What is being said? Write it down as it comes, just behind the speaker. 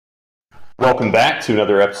Welcome back to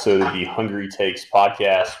another episode of the Hungry Takes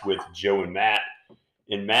podcast with Joe and Matt.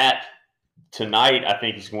 And Matt, tonight I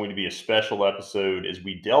think is going to be a special episode as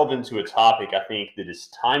we delve into a topic I think that is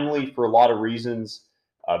timely for a lot of reasons,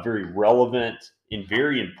 very relevant and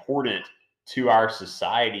very important to our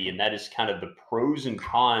society, and that is kind of the pros and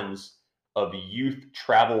cons of youth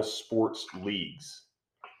travel sports leagues.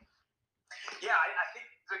 Yeah, I think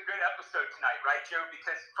it's a good episode tonight, right, Joe?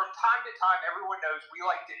 Because from time to time, everyone knows we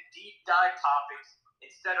like to deep dive topics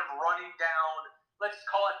instead of running down, let's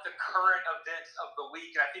call it the current events of the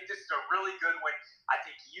week. And I think this is a really good one. I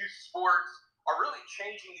think youth sports are really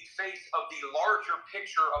changing the face of the larger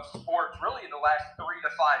picture of sports really in the last 3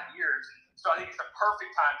 to 5 years. So I think it's a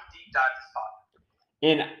perfect time to deep dive this topic.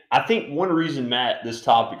 And I think one reason, Matt, this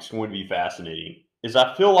topic is going to be fascinating is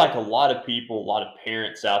I feel like a lot of people, a lot of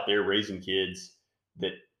parents out there raising kids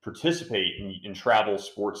that participate in travel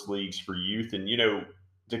sports leagues for youth. And,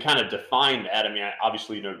 to kind of define that, I mean,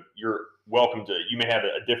 obviously, you're welcome to, you may have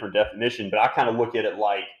a different definition, but I kind of look at it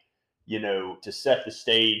like, to set the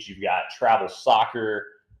stage, you've got travel soccer,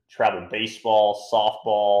 travel baseball,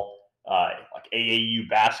 softball, like AAU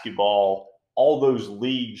basketball, all those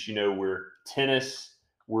leagues, where tennis,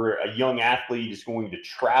 where a young athlete is going to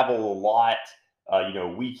travel a lot,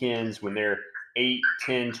 weekends when they're 8,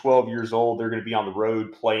 10, 12 years old, they're going to be on the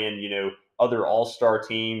road playing, other all-star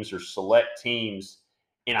teams or select teams.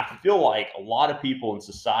 And I feel like a lot of people in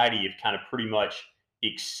society have kind of pretty much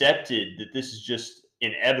accepted that this is just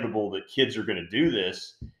inevitable that kids are going to do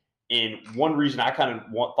this. And one reason I kind of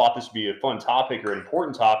thought this would be a fun topic or an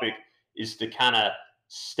important topic is to kind of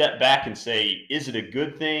step back and say, is it a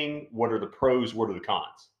good thing? What are the pros? What are the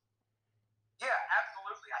cons? Yeah,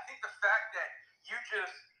 absolutely. I think the fact that you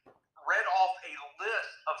just read off a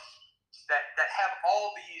list of that have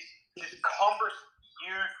all these just cumbersome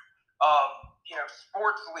youth,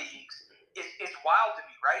 sports leagues is wild to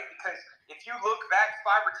me, right? Because if you look back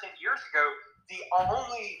 5 or 10 years ago, the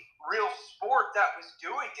only real sport that was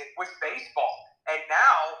doing it was baseball, and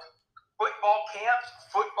now football camps,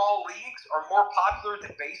 football leagues are more popular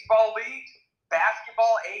than baseball leagues.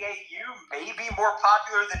 Basketball AAU may be more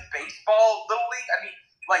popular than baseball little league. I mean,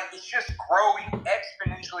 like, it's just growing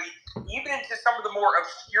exponentially, even into some of the more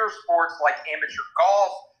obscure sports like amateur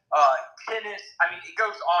golf, tennis. I mean, it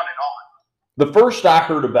goes on and on. The first I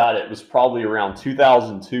heard about it was probably around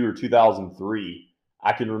 2002 or 2003.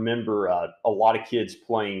 I can remember a lot of kids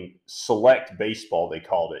playing select baseball, they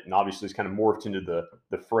called it. And obviously, it's kind of morphed into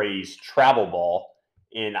the phrase travel ball.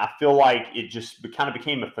 And I feel like it just kind of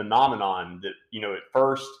became a phenomenon that, at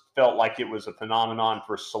first felt like it was a phenomenon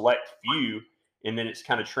for a select few. And then it's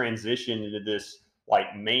kind of transitioned into this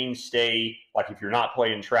like mainstay. Like, if you're not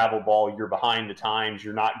playing travel ball, you're behind the times.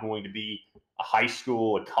 You're not going to be a high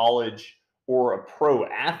school, a college, or a pro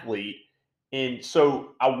athlete. And so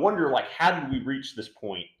I wonder, like, how did we reach this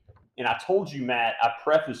point? And I told you, Matt, I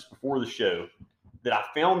prefaced before the show that I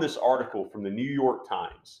found this article from the New York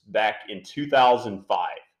Times back in 2005.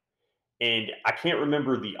 And I can't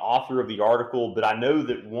remember the author of the article, but I know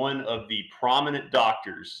that one of the prominent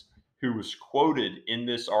doctors who was quoted in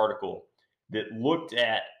this article that looked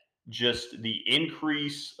at just the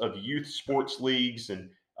increase of youth sports leagues and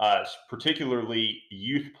particularly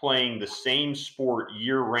youth playing the same sport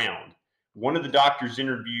year round. One of the doctors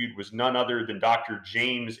interviewed was none other than Dr.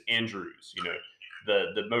 James Andrews,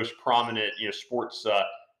 the most prominent, sports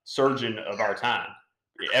surgeon of our time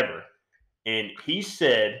ever. And he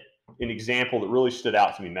said an example that really stood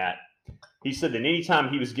out to me, Matt. He said that anytime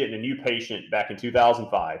he was getting a new patient back in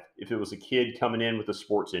 2005, if it was a kid coming in with a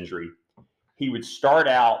sports injury, he would start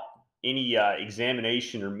out any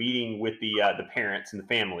examination or meeting with the parents and the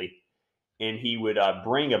family, and he would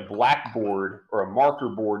bring a blackboard or a marker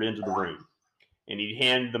board into the room, and he'd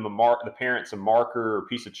hand them the parents a marker or a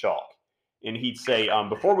piece of chalk, and he'd say,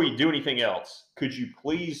 before we do anything else, could you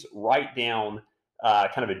please write down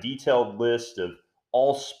kind of a detailed list of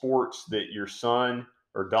all sports that your son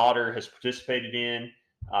or daughter has participated in,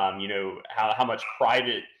 how much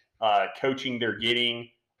private coaching they're getting,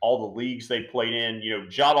 all the leagues they played in,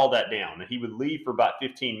 jot all that down. And he would leave for about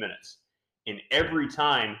 15 minutes. And every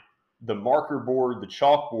time the marker board, the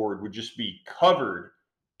chalkboard would just be covered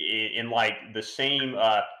in like the same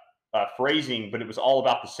phrasing, but it was all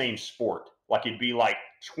about the same sport. Like, it'd be like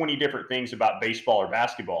 20 different things about baseball or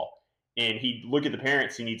basketball. And he'd look at the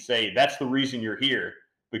parents and he'd say, that's the reason you're here,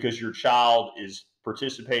 because your child is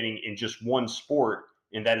participating in just one sport,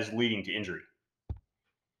 and that is leading to injury.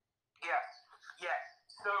 Yes, yes.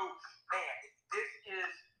 So, man, this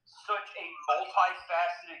is such a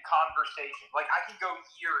multifaceted conversation. Like, I can go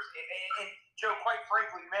years. And Joe, quite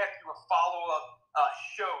frankly, we may have to do a follow-up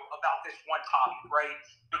show about this one topic, right?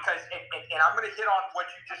 Because, and I'm going to hit on what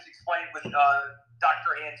you just explained with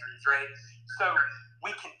Dr. Andrews, right? So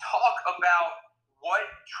we can talk about what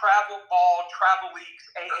travel ball, travel leagues,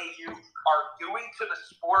 AAU are doing to the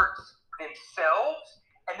sports themselves,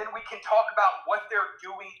 and then we can talk about what they're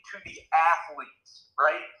doing to the athletes,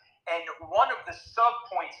 right? And one of the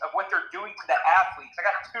sub-points of what they're doing to the athletes, I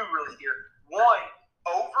got two really here. One,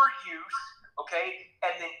 overuse, okay?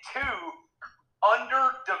 And then two,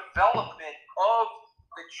 underdevelopment of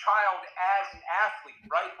the child as an athlete,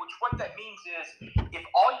 right? Which what that means is if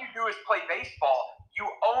all you do is play baseball, you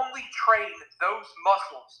only train those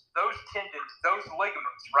muscles, those tendons, those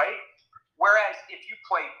ligaments, right? Whereas if you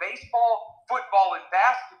play baseball, football, and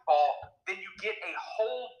basketball, then you get a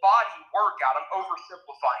whole body workout. I'm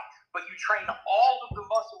oversimplifying, but you train all of the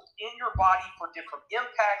muscles in your body for different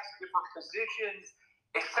impacts, different positions,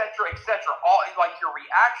 etc., etc. All like your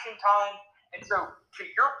reaction time. And so, to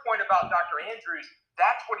your point about Dr. Andrews,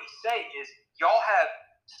 that's what he's saying is y'all have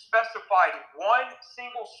specified one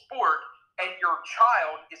single sport, and your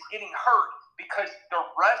child is getting hurt because the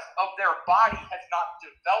rest of their body has not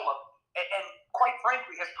developed. And quite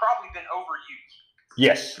frankly, has probably been overused.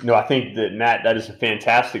 Yes, no, I think that Matt, that is a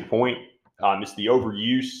fantastic point. It's the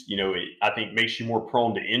overuse. I think makes you more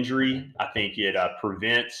prone to injury. I think it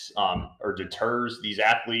prevents or deters these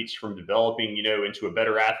athletes from developing, into a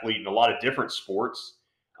better athlete in a lot of different sports.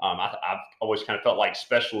 I've always kind of felt like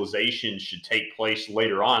specialization should take place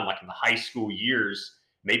later on, like in the high school years,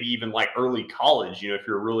 maybe even like early college. If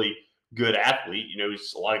you're a really good athlete,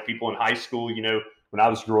 a lot of people in high school, when I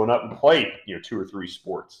was growing up and played, 2 or 3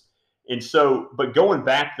 sports. And so, but going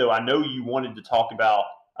back though, I know you wanted to talk about,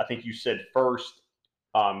 I think you said first,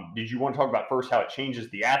 did you want to talk about first how it changes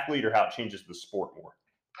the athlete or how it changes the sport more?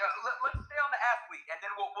 Let's stay on the athlete, and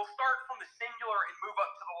then we'll start from the singular and move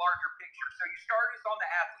up to the larger picture. So you started us on the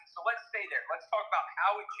athlete, so let's stay there. Let's talk about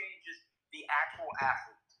how it changes the actual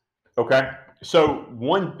athlete. Okay. So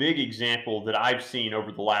one big example that I've seen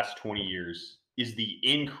over the last 20 years is the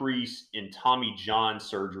increase in Tommy John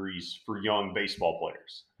surgeries for young baseball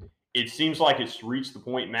players. It seems like it's reached the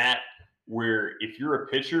point, Matt, where if you're a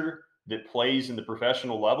pitcher that plays in the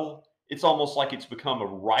professional level, it's almost like it's become a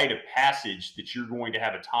rite of passage that you're going to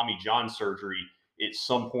have a Tommy John surgery at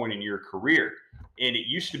some point in your career. And it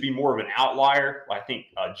used to be more of an outlier. I think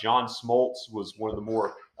John Smoltz was one of the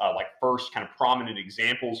more first kind of prominent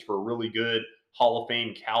examples for a really good Hall of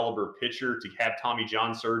Fame caliber pitcher to have Tommy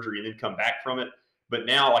John surgery and then come back from it. But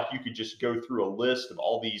now, like, you could just go through a list of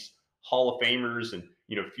all these Hall of Famers and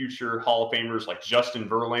future Hall of Famers like Justin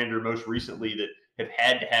Verlander most recently that have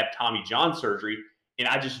had to have Tommy John surgery. And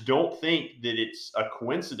I just don't think that it's a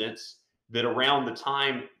coincidence that around the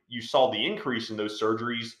time you saw the increase in those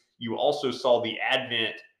surgeries, you also saw the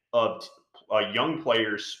advent of young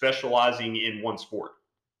players specializing in one sport.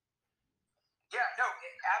 Yeah, no,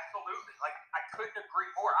 absolutely. Like, I couldn't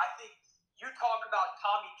agree more. I think you talk about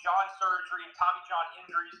Tommy John surgery and Tommy John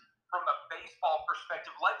injuries from a baseball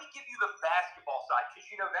perspective. Let me give you the basketball side, because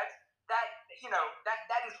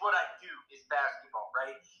that is what I do is basketball,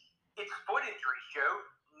 right? It's foot injuries, Joe.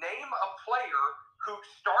 Name a player who,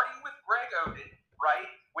 starting with Greg Oden, right,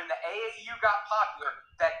 when the AAU got popular,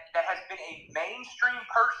 that has been a mainstream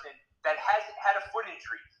person that hasn't had a foot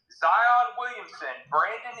injury. Zion Williamson,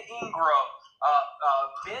 Brandon Ingram,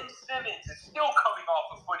 Ben Simmons is still coming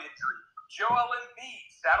off a foot injury. Joel Embiid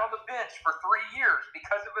sat on the bench for 3 years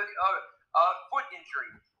because of a foot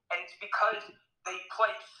injury. And it's because they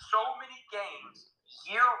play so many games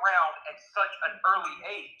year-round at such an early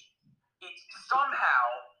age. It's somehow,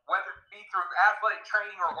 whether it be through athletic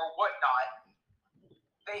training or whatnot,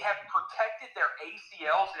 they have protected their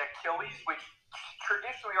ACLs and Achilles, which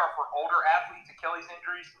traditionally are for older athletes, Achilles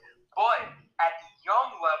injuries. But at the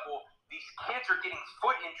young level, these kids are getting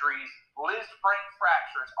foot injuries, Liz Frank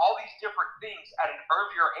fractures, all these different things at an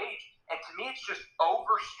earlier age. And to me, it's just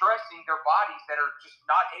overstressing their bodies that are just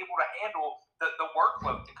not able to handle the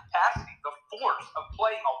workload, the capacity, the force of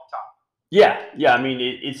playing all the time. Yeah. I mean,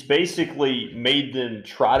 it's basically made them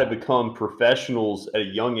try to become professionals at a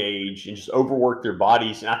young age and just overwork their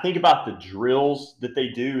bodies. And I think about the drills that they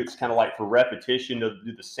do. It's kind of like for repetition to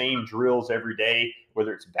do the same drills every day,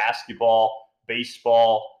 whether it's basketball,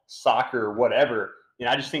 baseball, soccer, whatever. And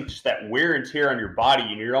I just think just that wear and tear on your body,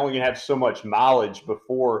 and you're only going to have so much mileage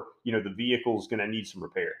before, the vehicle's going to need some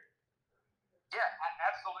repair. Yeah,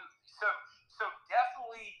 absolutely. So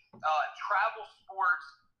definitely travel sports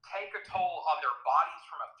take a toll on their bodies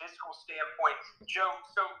from a physical standpoint. Joe,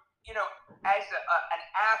 so, as an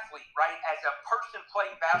athlete, right, as a person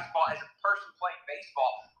playing basketball, as a person playing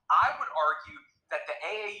baseball, I would argue that the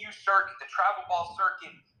AAU circuit, the travel ball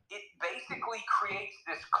circuit, it basically creates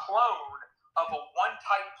this clone of a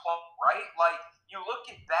one-type play, right? Like, you look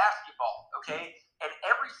at basketball, okay, and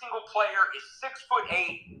every single player is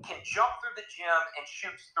 6'8", can jump through the gym and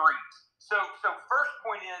shoots threes. So first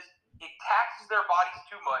point is, it taxes their bodies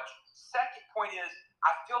too much. Second point is,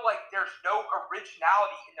 I feel like there's no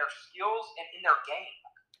originality in their skills and in their game.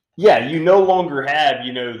 Yeah, you no longer have,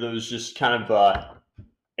 those just kind of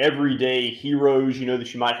everyday heroes,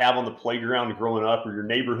 that you might have on the playground growing up, or your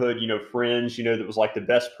neighborhood, friends, that was like the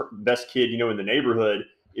best kid, in the neighborhood.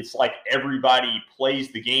 It's like everybody plays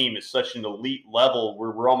the game at such an elite level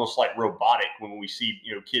where we're almost like robotic when we see,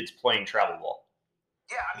 kids playing travel ball.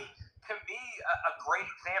 Yeah, I mean, to me, a great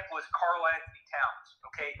example is Karl Anthony Towns,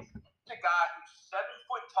 okay? He's a guy who's 7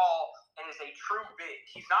 foot tall and is a true big.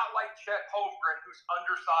 He's not like Chet Holmgren, who's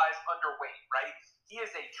undersized, underweight, right? He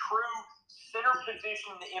is a true center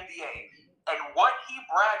position in the NBA. And what he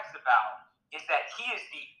brags about is that he is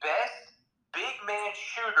the best big man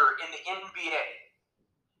shooter in the NBA.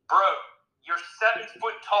 Bro, you're 7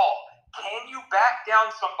 foot tall. Can you back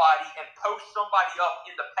down somebody and post somebody up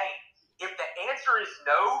in the paint? If the answer is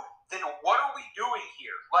no, then what are we doing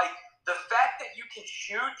here? Like, the fact that you can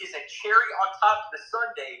shoot is a cherry on top of the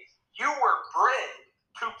sundae. You were bred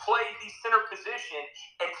to play the center position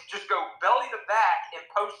and to just go belly to back and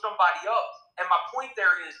post somebody up. And my point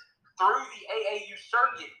there is, through the AAU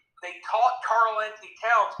circuit, they taught Karl Anthony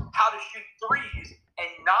Towns how to shoot threes and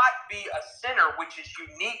not be a center, which is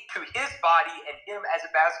unique to his body and him as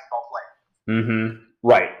a basketball player. Mm-hmm.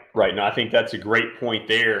 Right. No, I think that's a great point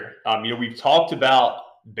there. We've talked about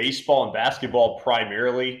baseball and basketball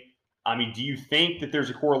primarily. I mean, do you think that there's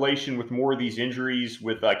a correlation with more of these injuries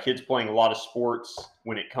with kids playing a lot of sports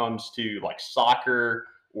when it comes to like soccer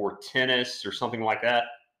or tennis or something like that?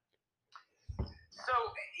 So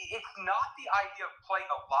it's not the idea of playing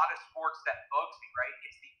a lot of sports that bugs me, right?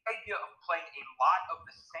 It's the idea of playing a lot of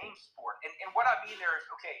the same sport. And what I mean there is,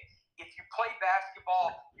 okay, if you play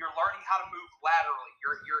basketball, you're learning how to move laterally.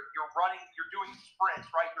 You're running, you're doing sprints,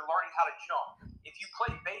 right? You're learning how to jump. If you play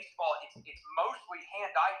baseball, it's mostly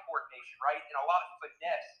hand-eye coordination, right? And a lot of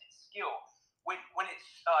finesse and skill. When it's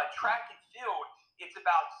track and field, it's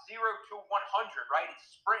about 0 to 100, right?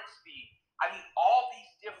 It's sprint speed. I mean, all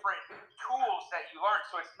these different tools that you learn.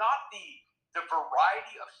 So it's not the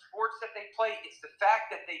variety of sports that they play. It's the fact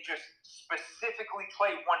that they just specifically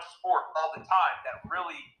play one sport all the time that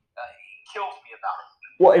really kills me about it.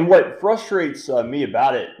 Well, and what frustrates me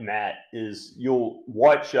about it, Matt, is you'll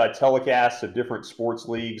watch telecasts of different sports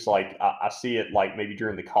leagues. Like I see it like maybe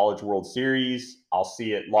during the College World Series. I'll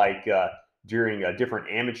see it like during different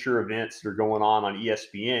amateur events that are going on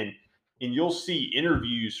ESPN. And you'll see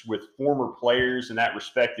interviews with former players in that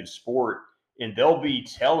respective sport. And they'll be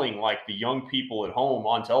telling like the young people at home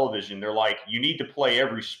on television, they're like, you need to play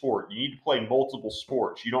every sport. You need to play multiple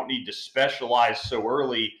sports. You don't need to specialize so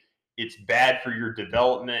early. It's bad for your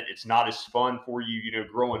development. It's not as fun for you,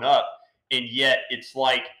 growing up. And yet it's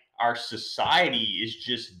like our society is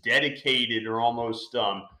just dedicated or almost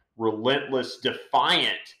relentless,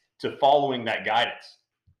 defiant to following that guidance.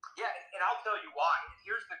 Yeah, and I'll tell you why.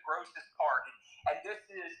 Here's the grossest part. And this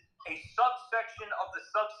is a subsection of the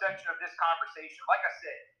subsection of this conversation. Like I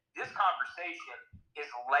said, this conversation is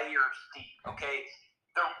layers deep, okay?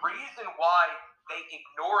 The reason why they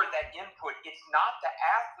ignore that input, it's not the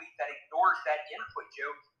athlete that ignores that input,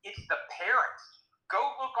 Joe. It's the parents. Go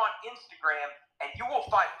look on Instagram, and you will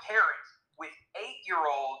find parents with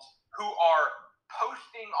 8-year-olds who are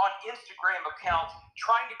posting on Instagram accounts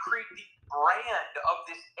trying to create the brand of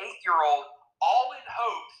this 8-year-old, all in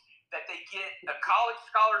hopes that they get a college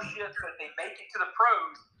scholarship, so that they make it to the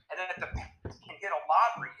pros, and then that the parents can hit a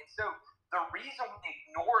lottery. And so the reason we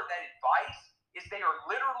ignore that advice is they are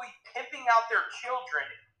literally pimping out their children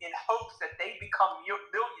in hopes that they become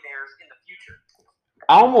millionaires in the future.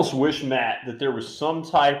 I almost wish, Matt, that there was some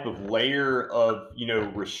type of layer of,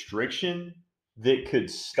 restriction that could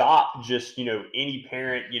stop just, any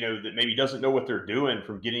parent, that maybe doesn't know what they're doing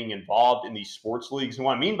from getting involved in these sports leagues. And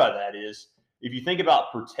what I mean by that is, if you think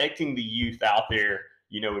about protecting the youth out there,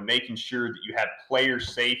 and making sure that you have player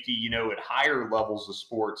safety, at higher levels of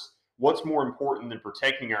sports, what's more important than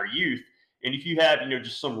protecting our youth? And if you have,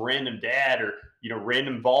 just some random dad or,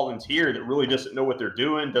 random volunteer that really doesn't know what they're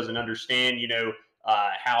doing, doesn't understand,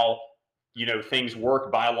 how, things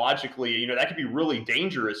work biologically, that could be really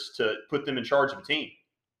dangerous to put them in charge of a team.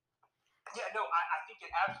 Yeah, no, I think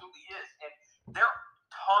it absolutely is. And there are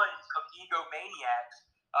tons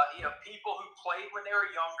People who played when they were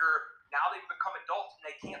younger, now they've become adults and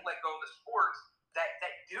they can't let go of the sports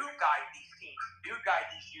that do guide these teams, do guide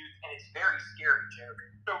these youth, and it's very scary, Joe.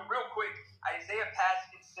 So real quick, Isaiah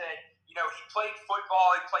Paxton said, he played football,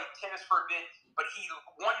 he played tennis for a bit, but he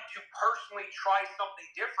wanted to personally try something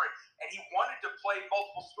different, and he wanted to play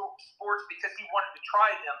multiple sports because he wanted to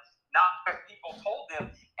try them, not because people told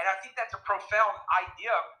him. And I think that's a profound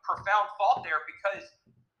idea, profound thought there, because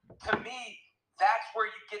to me, that's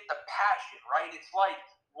where you get the passion, right? It's like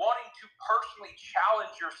wanting to personally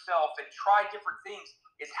challenge yourself and try different things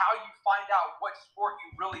is how you find out what sport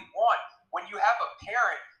you really want. When you have a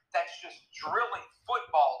parent that's just drilling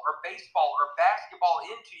football or baseball or basketball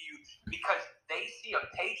into you because they see a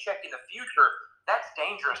paycheck in the future, that's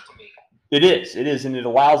dangerous to me. It is, and it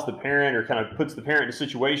allows the parent, or kind of puts the parent in a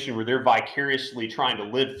situation where they're vicariously trying to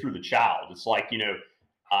live through the child. It's like,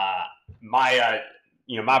 uh,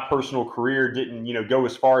 my personal career didn't, go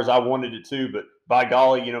as far as I wanted it to, but by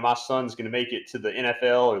golly, my son's going to make it to the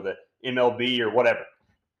NFL or the MLB or whatever.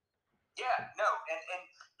 Yeah, no, and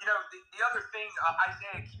the other thing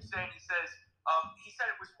Isaiah keeps saying, he said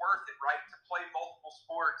it was worth it, right, to play multiple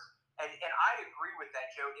sports, and I agree with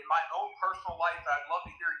that, Joe. In my own personal life, I'd love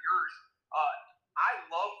to hear yours. I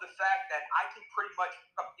love the fact that I can pretty much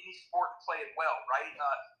pick up any sport and play it well, right?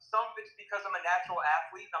 Some of it's because I'm a natural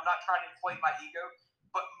athlete, and I'm not trying to inflate my ego,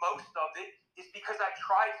 but most of it is because I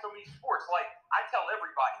tried so many sports. Like, I tell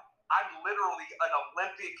everybody, I'm literally an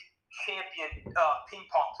Olympic champion ping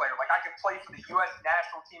pong player. Like, I could play for the U.S.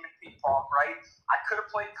 national team in ping pong, right? I could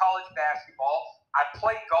have played college basketball. I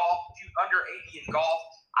played golf, shoot under 80 in golf.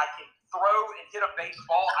 I can throw and hit a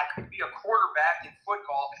baseball. I could be a quarterback in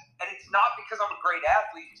football. And it's not because I'm a great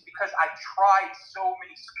athlete. It's because I tried so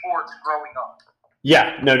many sports growing up.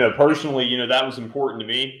 Yeah, no. Personally, that was important to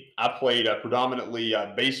me. I played predominantly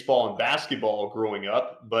baseball and basketball growing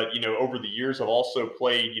up, but over the years, I've also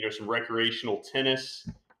played some recreational tennis,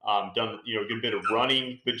 done a good bit of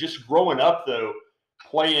running. But just growing up, though,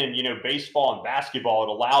 playing baseball and basketball, it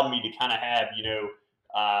allowed me to kind of have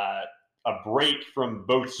a break from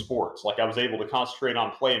both sports. Like, I was able to concentrate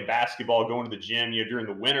on playing basketball, going to the gym, during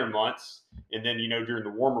the winter months, and then during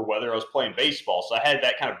the warmer weather, I was playing baseball. So I had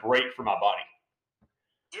that kind of break for my body.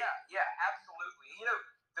 Yeah, absolutely.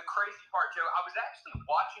 The crazy part, Joe, I was actually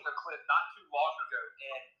watching a clip not too long ago,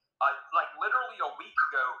 and like literally a week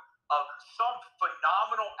ago, of some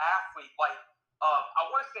phenomenal athlete, like I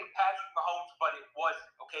want to say Patrick Mahomes, but it wasn't,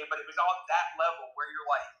 okay? But it was on that level where you're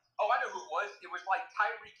like, oh, I know who it was. It was like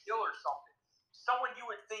Tyreek Hill or something. Someone you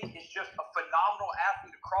would think is just a phenomenal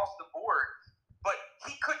athlete across the board, but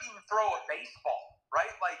he couldn't even throw a baseball,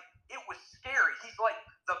 right? Like, it was scary. He's like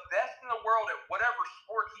the best in the world at whatever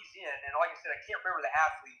sport he's in. And like I said, I can't remember the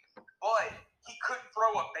athlete, but he couldn't throw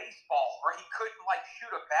a baseball or he couldn't like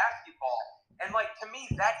shoot a basketball. And like, to me,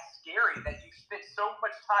 that's scary that you spent so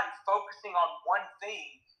much time focusing on one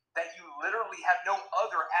thing that you literally have no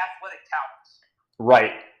other athletic talents.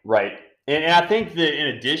 Right. And I think that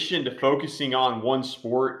in addition to focusing on one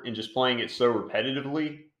sport and just playing it so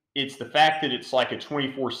repetitively, it's the fact that it's like a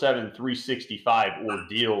 24/7, 365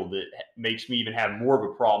 ordeal that makes me even have more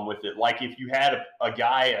of a problem with it. Like, if you had a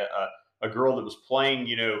guy, a girl that was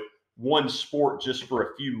playing, one sport just for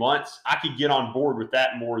a few months, I could get on board with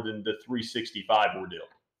that more than the 365 ordeal.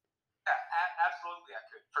 Yeah, absolutely, I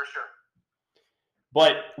could, for sure.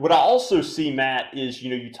 But what I also see, Matt, is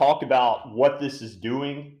you talk about what this is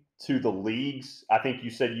doing to the leagues. I think you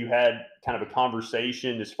said you had kind of a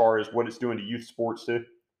conversation as far as what it's doing to youth sports too.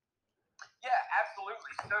 Yeah,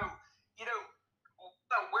 absolutely. So,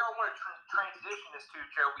 where I want to transition this to,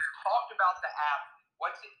 Joe, we talked about the athlete.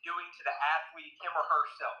 What's it doing to the athlete, him or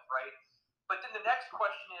herself, right? But then the next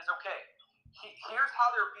question is, okay, here's how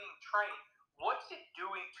they're being trained. What's it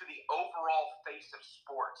doing to the overall face of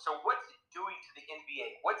sports? So what's it doing to the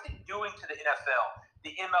NBA? What's it doing to the NFL,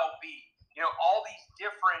 the MLB? All these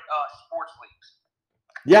different sports leagues.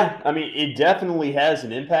 Yeah, I mean, it definitely has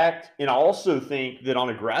an impact. And I also think that on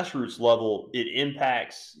a grassroots level, it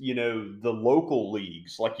impacts, the local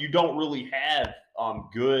leagues. Like, you don't really have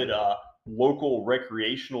good local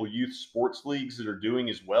recreational youth sports leagues that are doing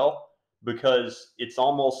as well, because it's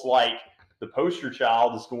almost like the poster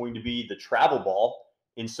child is going to be the travel ball.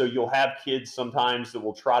 And so you'll have kids sometimes that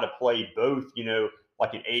will try to play both,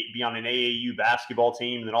 like be on an AAU basketball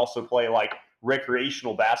team and then also play like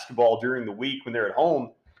recreational basketball during the week when they're at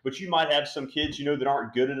home. But you might have some kids, that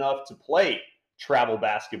aren't good enough to play travel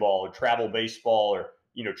basketball or travel baseball or,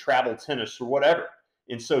 travel tennis or whatever.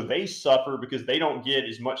 And so they suffer because they don't get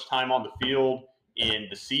as much time on the field and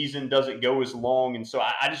the season doesn't go as long. And so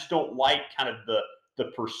I just don't like kind of the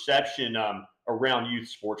perception around youth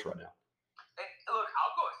sports right now. And look,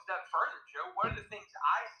 I'll go a step further, Joe. One of the things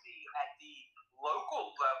I see at the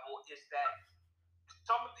local level is that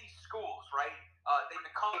some of these schools, right, they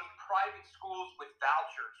become private schools with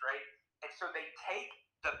vouchers, right? And so they take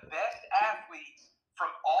the best athletes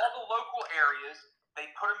from all the local areas, they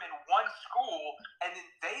put them in one school, and then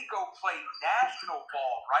they go play national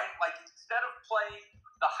ball, right? Like instead of playing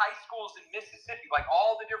the high schools in Mississippi, like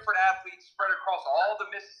all the different athletes spread across all the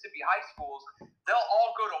Mississippi high schools, they'll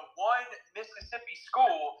all go to one Mississippi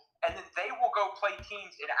school, and then they will go play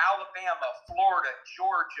teams in Alabama, Florida,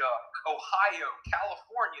 Georgia, Ohio,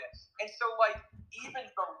 California. And so, like, even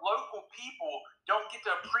the local people don't get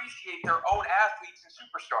to appreciate their own athletes and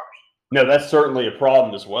superstars. No, that's certainly a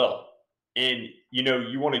problem as well. And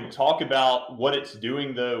you want to talk about what it's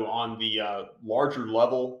doing though on the larger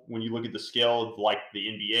level when you look at the scale of like the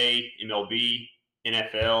NBA, MLB,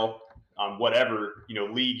 NFL, whatever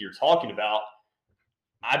league you're talking about.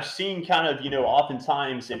 I've seen kind of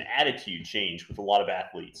oftentimes an attitude change with a lot of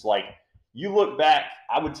athletes. Like you look back,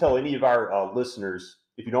 I would tell any of our listeners,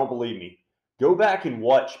 if you don't believe me, go back and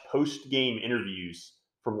watch post game interviews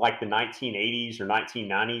from like the 1980s or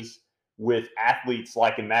 1990s with athletes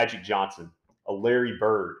like a Magic Johnson, a Larry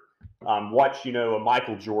Bird, watch, a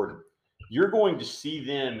Michael Jordan. You're going to see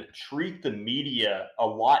them treat the media a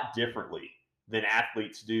lot differently than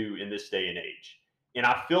athletes do in this day and age. And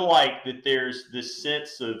I feel like that there's this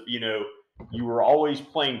sense of, you were always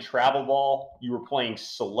playing travel ball, you were playing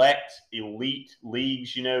select elite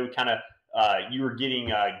leagues, kind of you were getting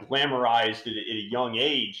glamorized at a young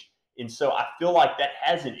age. And so I feel like that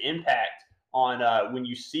has an impact on when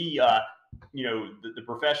you see, the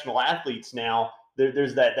professional athletes now.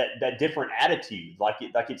 There's that different attitude. Like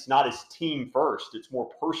it's not as team first. It's more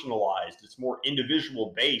personalized. It's more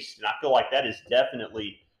individual based. And I feel like that is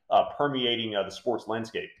definitely permeating the sports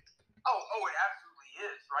landscape. Oh, it absolutely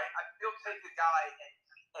is, right? He'll take a guy,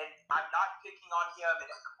 and I'm not picking on him,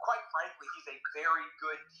 and quite frankly, he's a very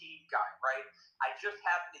good team guy, right? I just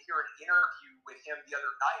happened to hear an interview with him the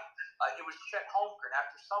other night. It was Chet Holmgren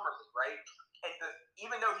after Summer League, right? And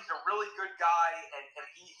even though he's a really good guy and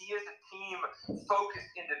he is a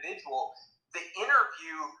team-focused individual, the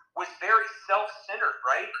interview was very self-centered,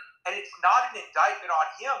 right? And it's not an indictment on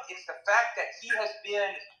him. It's the fact that he has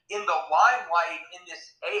been in the limelight in this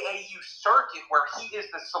AAU circuit where he is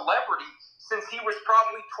the celebrity since he was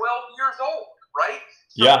probably 12 years old, right?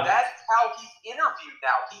 So yeah. That's how he's interviewed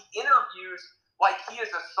now. He interviews like he is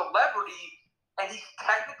a celebrity, and he's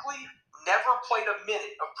technically never played a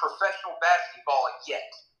minute of professional basketball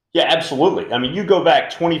yet. Yeah, absolutely. I mean, you go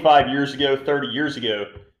back 25 years ago, 30 years ago,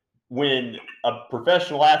 when a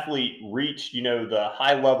professional athlete reached, the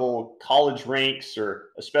high level college ranks or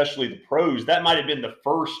especially the pros, that might have been the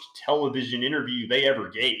first television interview they ever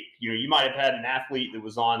gave. You might have had an athlete that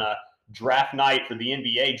was on a draft night for the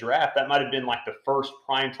NBA draft. That might have been like the first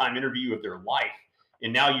primetime interview of their life.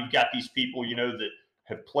 And now you've got these people, that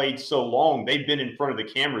have played so long, they've been in front of the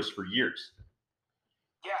cameras for years.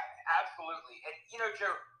 Yeah, absolutely. And,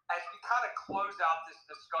 Joe, as we kind of close out this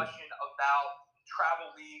discussion about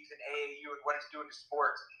travel leagues and AAU and what it's doing to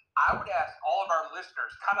sports, I would ask all of our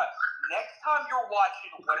listeners, kind of next time you're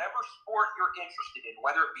watching whatever sport you're interested in,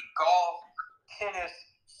 whether it be golf, tennis,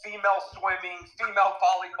 female swimming, female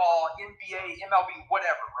volleyball, NBA, MLB,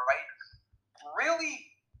 whatever, right? Really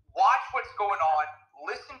watch what's going on.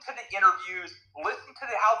 Listen to the interviews. Listen to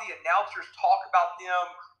how the announcers talk about them.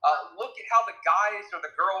 Look at how the guys or the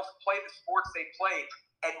girls play the sports they play,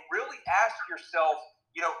 and really ask yourself,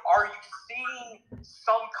 are you seeing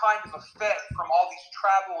some kind of effect from all these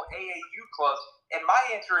travel AAU clubs? And my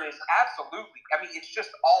answer is absolutely. I mean, it's just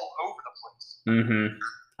all over the place. Mm-hmm.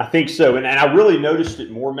 I think so. And I really noticed it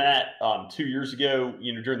more, Matt, 2 years ago,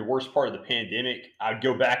 during the worst part of the pandemic. I'd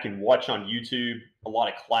go back and watch on YouTube a lot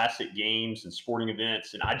of classic games and sporting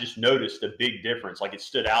events. And I just noticed a big difference. Like it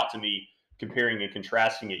stood out to me comparing and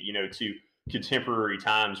contrasting it, to contemporary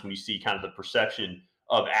times when you see kind of the perception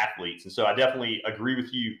of athletes. And so I definitely agree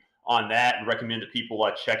with you on that and recommend that people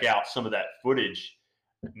check out some of that footage.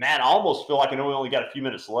 Matt, I almost feel like I know we only got a few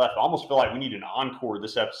minutes left. I almost feel like we need an encore of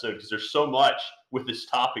this episode because there's so much with this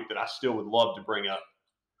topic that I still would love to bring up.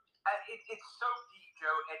 It's so deep,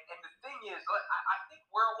 Joe. And the thing is, I think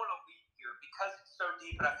where I want to lead here, because it's so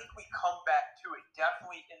deep, and I think we come back to it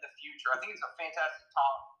definitely in the future. I think it's a fantastic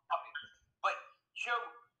topic. But, Joe,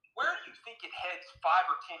 where do you think it heads 5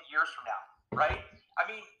 or 10 years from now, right? I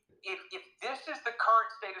mean, if this is the current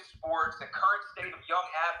state of sports, the current state of young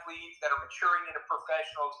athletes that are maturing into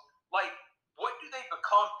professionals, like, what do they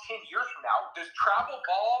become 10 years from now? Does travel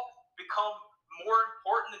ball become more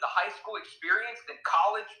important than the high school experience, than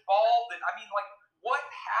college ball? Than, I mean, like, what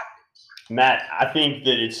happens? Matt, I think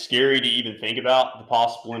that it's scary to even think about the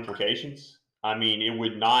possible implications. I mean, it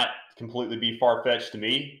would not completely be far fetched to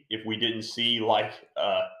me if we didn't see like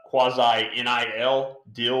quasi NIL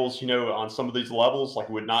deals, on some of these levels. Like,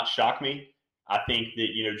 it would not shock me. I think that,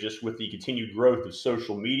 just with the continued growth of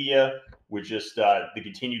social media, with just the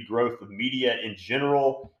continued growth of media in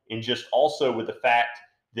general, and just also with the fact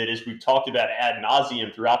that, as we've talked about ad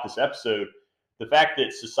nauseum throughout this episode, the fact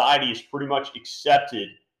that society has pretty much accepted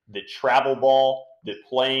that travel ball, that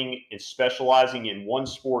playing and specializing in one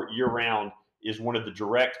sport year round is one of the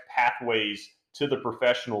direct pathways to the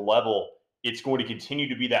professional level. It's going to continue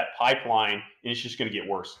to be that pipeline, and it's just going to get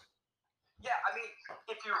worse. Yeah, I mean,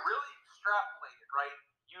 if you really extrapolate it, right,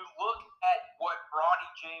 you look at what Bronny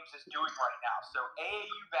James is doing right now. So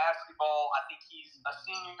AAU basketball, I think he's a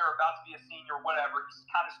senior, about to be a senior, whatever. He's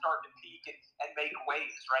kind of starting to peak and make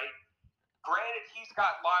waves, right? Granted, he's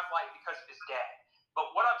got limelight because of his dad. But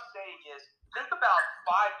what I'm saying is, think about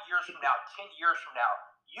 5 years from now, 10 years from now,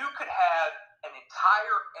 you could have an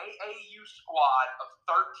entire AAU squad of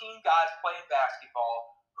 13 guys playing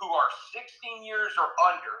basketball who are 16 years or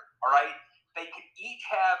under, all right? They could each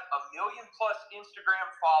have 1 million plus Instagram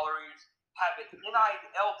followers, have an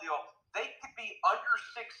NIL deal. They could be under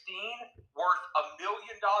 16, worth $1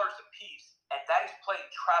 million a piece, and that is playing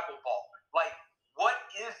travel ball. Like, what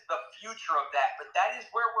is the future of that? But that is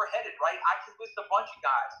where we're headed, right? I can list a bunch of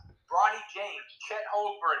guys: Bronny James, Chet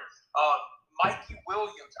Holmgren, Mikey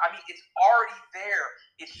Williams. I mean, it's already there.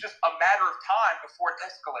 It's just a matter of time before it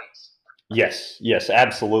escalates. Yes,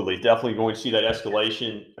 absolutely. Definitely going to see that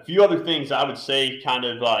escalation. A few other things I would say, kind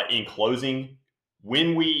of in closing,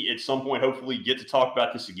 when we at some point hopefully get to talk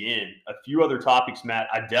about this again, a few other topics, Matt,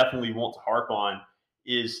 I definitely want to harp on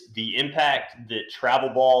is the impact that travel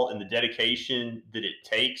ball and the dedication that it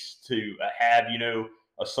takes to have,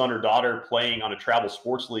 a son or daughter playing on a travel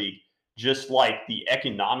sports league, just like the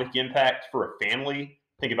economic impact for a family.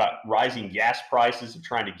 Think about rising gas prices of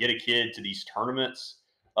trying to get a kid to these tournaments,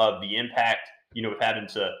 of the impact, of having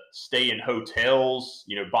to stay in hotels,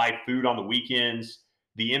 buy food on the weekends,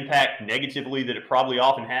 the impact negatively that it probably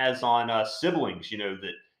often has on siblings,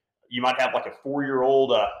 that you might have like a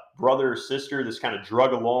 4-year-old brother or sister that's kind of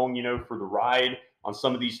drug along, for the ride on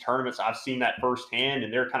some of these tournaments. I've seen that firsthand,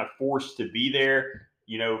 and they're kind of forced to be there,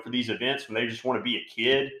 for these events when they just want to be a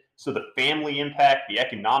kid. So the family impact, the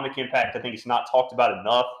economic impact, I think it's not talked about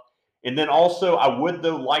enough. And then also, I would,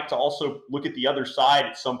 though, like to also look at the other side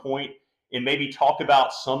at some point and maybe talk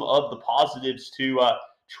about some of the positives to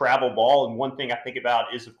travel ball. And one thing I think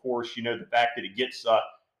about is, of course, the fact that it gets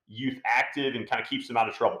youth active and kind of keeps them out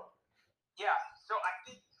of trouble. Yeah, so I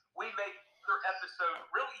think we make another episode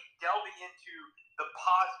really delving into the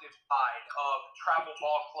positive side of travel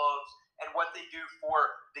ball clubs and what they do for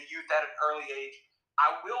the youth at an early age.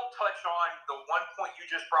 I will touch on the one point you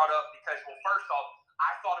just brought up because, well, first off,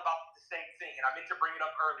 I thought about the same thing, and I meant to bring it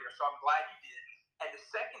up earlier, so I'm glad you did. And the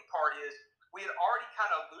second part is, we had already kind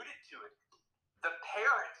of alluded to it. The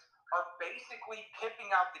parents are basically pimping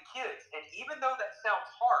out the kids. And even though that sounds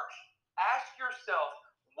harsh, ask yourself,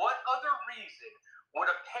 what other reason would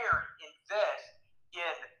a parent invest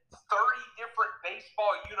in 30 different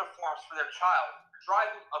baseball uniforms for their child,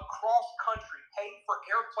 driving across country, paying for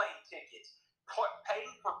airplane tickets,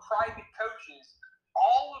 paying for private coaches,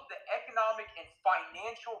 all of the economic and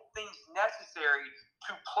financial things necessary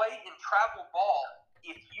to play in travel ball,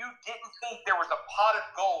 if you didn't think there was a pot of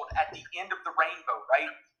gold at the end of the rainbow, right?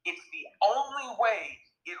 It's the only way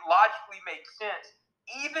it logically makes sense,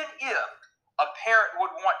 even if a parent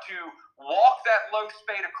would want to walk that low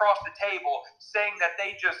spade across the table saying that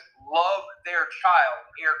they just love their child,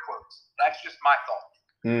 air quotes. That's just my thought.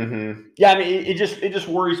 Mm-hmm. Yeah, I mean, it just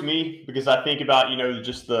worries me because I think about,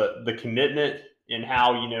 just the commitment and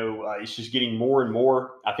how, it's just getting more and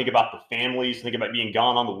more. I think about the families, I think about being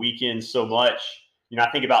gone on the weekends so much. I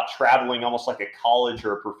think about traveling almost like a college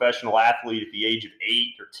or a professional athlete at the age of 8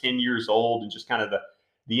 or 10 years old, and just kind of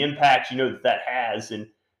the impact, that has. And,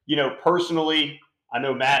 personally, I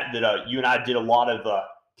know, Matt, that you and I did a lot of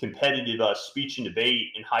competitive speech and debate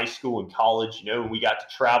in high school and college, and we got to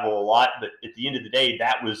travel a lot. But at the end of the day,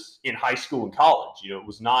 that was in high school and college. It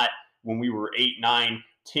was not when we were 8, 9,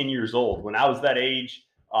 10 years old. When I was that age,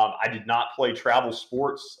 I did not play travel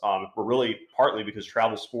sports, but really partly because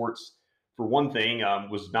travel sports, for one thing,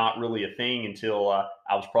 was not really a thing until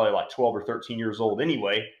I was probably like 12 or 13 years old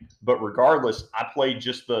anyway. But regardless, I played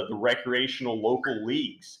just the recreational local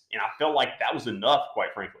leagues, and I felt like that was enough,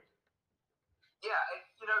 quite frankly. Yeah, and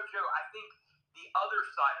Joe, I think the other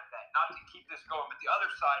side of that, not to keep this going, but the other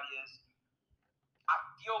side is I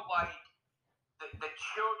feel like the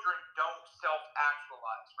children don't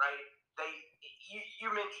self-actualize, right? You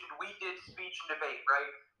mentioned we did speech and debate,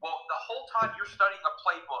 right? Well, the whole time you're studying a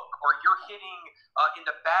playbook or you're hitting in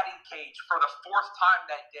the batting cage for the fourth time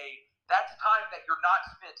that day, that's time that you're not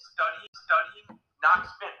spent studying, not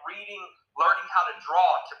spent reading, learning how to draw,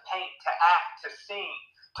 to paint, to act, to sing,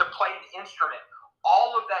 to play an instrument.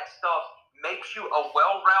 All of that stuff makes you a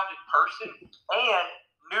well-rounded person. And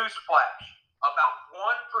newsflash, about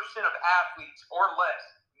 1% of athletes or less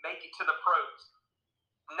make it to the pros.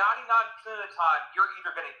 99% of the time, you're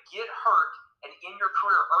either going to get hurt and end your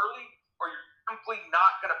career early, or you're simply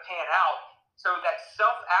not going to pan out. So that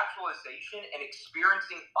self-actualization and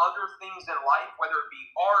experiencing other things in life, whether it be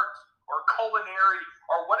art or culinary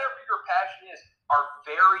or whatever your passion is, are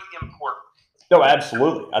very important. No,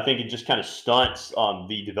 absolutely. I think it just kind of stunts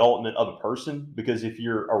the development of a person, because if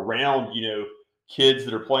you're around, kids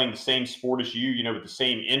that are playing the same sport as you, with the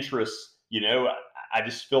same interests, I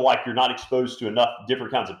just feel like you're not exposed to enough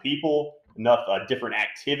different kinds of people, enough different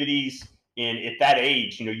activities. And at that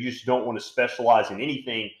age, you just don't want to specialize in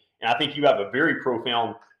anything. And I think you have a very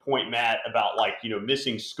profound point, Matt, about like,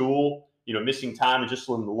 missing school, missing time and just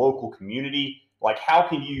in the local community. Like, how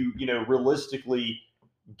can you, realistically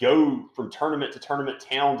go from tournament to tournament,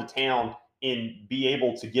 town to town, and be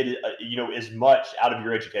able to get as much out of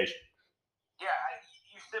your education? Yeah,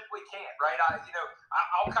 you simply can't, right?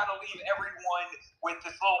 I'll kind of leave everyone with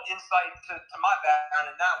this little insight to my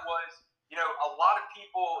background, and that was, a lot of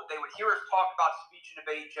people, they would hear us talk about speech and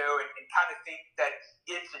debate, Joe, and kind of think that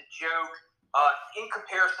it's a joke in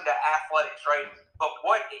comparison to athletics, right? But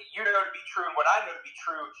what you know to be true and what I know to be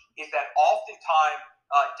true is that oftentimes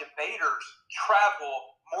debaters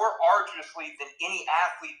travel more arduously than any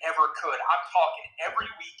athlete ever could. I'm talking every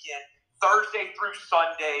weekend, Thursday through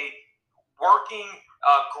Sunday, working,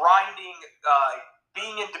 grinding,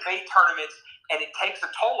 being in debate tournaments, and it takes a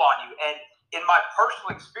toll on you. And in my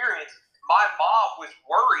personal experience, my mom was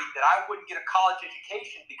worried that I wouldn't get a college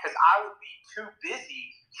education because I would be too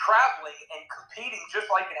busy traveling and competing just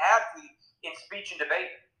like an athlete in speech and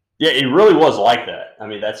debate. Yeah, it really was like that. I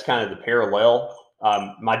mean, that's kind of the parallel.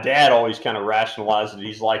 My dad always kind of rationalized it.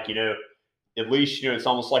 He's like, at least, it's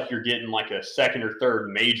almost like you're getting like a second or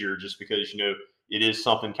third major just because, it is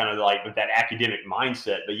something kind of like with that academic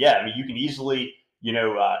mindset. But yeah, I mean, you can easily,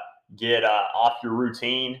 get off your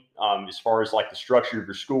routine as far as like the structure of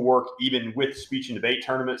your schoolwork, even with speech and debate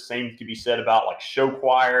tournaments. Same can be said about like show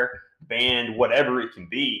choir, band, whatever it can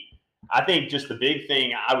be. I think just the big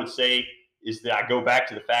thing I would say is that I go back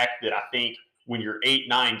to the fact that I think when you're 8,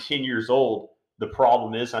 9, 10 years old, the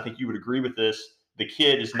problem is, I think you would agree with this, the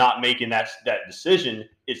kid is not making that decision.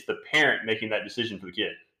 It's the parent making that decision for the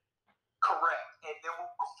kid. Correct. And then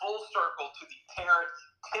we're full circle to the parent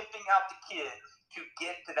tipping out the kid to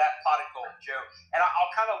get to that pot of gold, Joe. And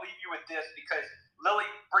I'll kind of leave you with this because Lily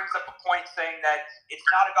brings up a point saying that it's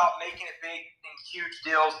not about making it big and huge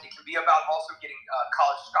deals. It can be about also getting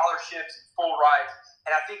college scholarships and full rides.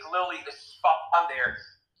 And I think Lily is spot on there.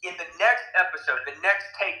 In the next episode, the next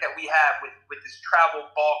take that we have with this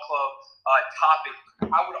travel ball club topic,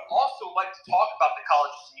 I would also like to talk about the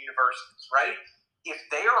colleges and universities, right? If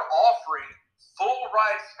they are offering full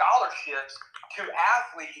ride scholarships to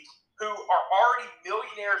athletes who are already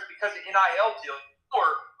millionaires because of NIL deals, or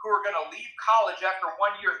who are going to leave college after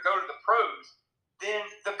 1 year and go to the pros, then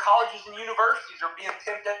the colleges and universities are being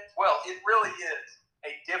pimped as well. It really is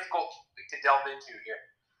a difficult topic to delve into here.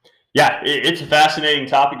 Yeah, it's a fascinating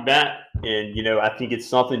topic, Matt, and I think it's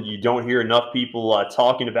something you don't hear enough people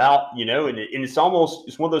talking about. And it's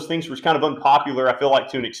one of those things where it's kind of unpopular. I feel like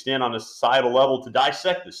to an extent on a societal level to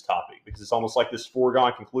dissect this topic because it's almost like this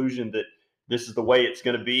foregone conclusion that this is the way it's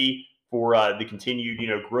going to be for the continued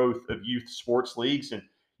growth of youth sports leagues. And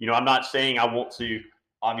I'm not saying I want to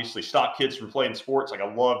obviously stop kids from playing sports. Like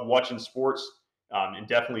I love watching sports and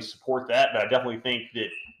definitely support that, but I definitely think that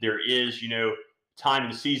there is time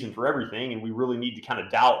in the season for everything, and we really need to kind of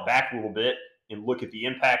dial it back a little bit and look at the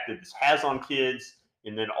impact that this has on kids,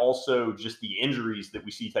 and then also just the injuries that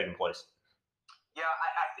we see taking place. Yeah,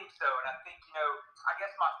 I think so, and I think I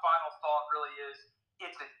guess my final thought really is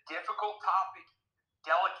it's a difficult topic,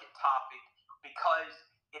 delicate topic, because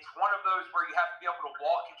it's one of those where you have to be able to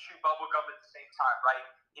walk and chew bubblegum at the same time, right?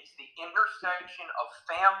 It's the intersection of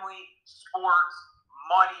family, sports,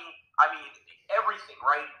 money, I mean, everything,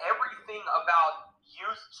 right? Everything about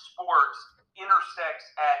youth sports intersects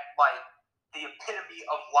at like the epitome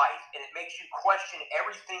of life, and it makes you question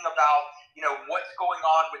everything about what's going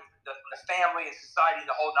on with the family and society,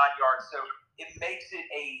 the whole 9 yards. So it makes it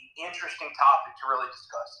a interesting topic to really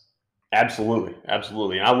discuss. Absolutely,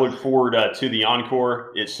 absolutely. And I look forward to the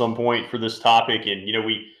encore at some point for this topic. And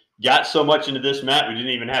we got so much into this, Matt, we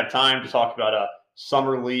didn't even have time to talk about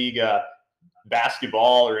summer league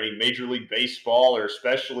basketball or any major league baseball, or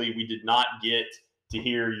especially we did not get to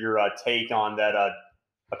hear your take on that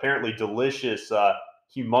apparently delicious,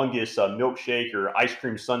 humongous milkshake or ice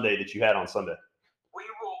cream sundae that you had on Sunday. We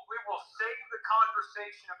will save the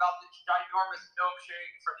conversation about this ginormous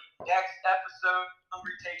milkshake for the next episode.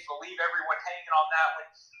 Hungry Takes will leave everyone hanging on that one.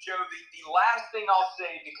 Joe, the last thing I'll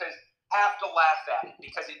say, because I have to laugh at it,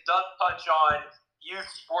 because it does touch on youth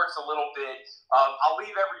sports a little bit. I'll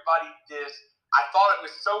leave everybody this. I thought it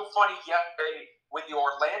was so funny yesterday when the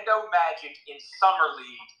Orlando Magic in Summer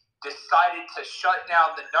League decided to shut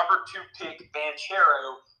down the number 2 pick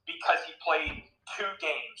Banchero because he played 2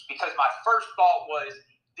 games. Because my first thought was,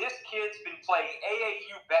 this kid's been playing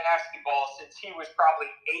AAU basketball since he was probably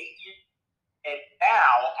 8 years, and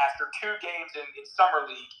now after 2 games in Summer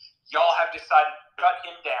League, y'all have decided to shut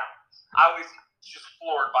him down. I was just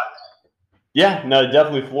floored by that. Yeah, no, it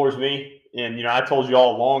definitely floors me. And I told you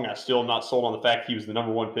all along, I still am not sold on the fact he was the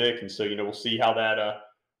number 1 pick, and so we'll see how that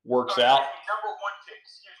works out. Number 1 pick.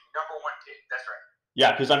 Excuse me, number 1 pick. That's right.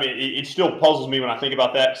 Yeah, because it still puzzles me when I think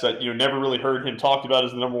about that, because I never really heard him talked about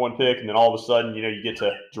as the number 1 pick, and then all of a sudden you get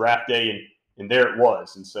to draft day and there it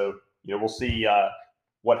was, and so we'll see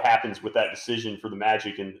what happens with that decision for the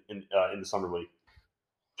Magic in the summer league.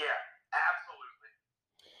 Yeah, absolutely.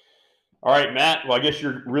 All right, Matt. Well, I guess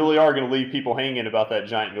you really are going to leave people hanging about that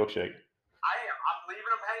giant milkshake. I am. I'm leaving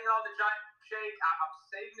them hanging on the giant milkshake. I'm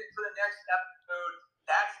saving it for the next episode.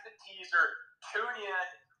 That's the teaser. Tune in.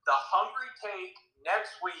 The Hungry Take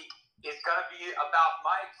next week is going to be about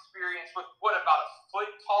my experience with about a foot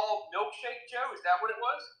tall milkshake, Joe? Is that what it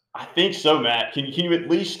was? I think so, Matt. Can you at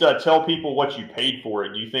least tell people what you paid for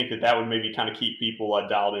it? Do you think that would maybe kind of keep people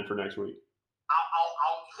dialed in for next week?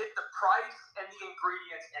 I'll hit the price and the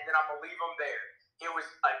ingredients, and then I'm going to leave them there. It was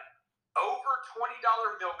an over $20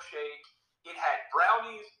 milkshake. It had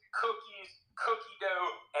brownies, cookies, cookie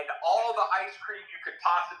dough, and all the ice cream you could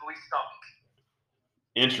possibly stomach.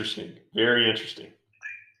 Interesting. Very interesting.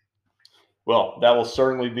 Well, that will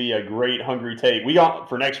certainly be a great Hungry Take.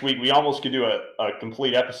 For next week, we almost could do a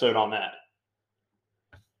complete episode on that.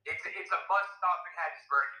 It's a must stop in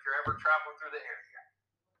Hattiesburg if you're ever traveling through the area.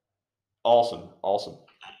 Awesome.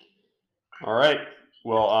 All right.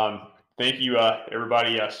 Well, thank you,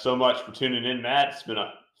 everybody, so much for tuning in, Matt. It's been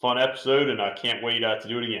a fun episode, and I can't wait to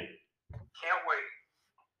do it again.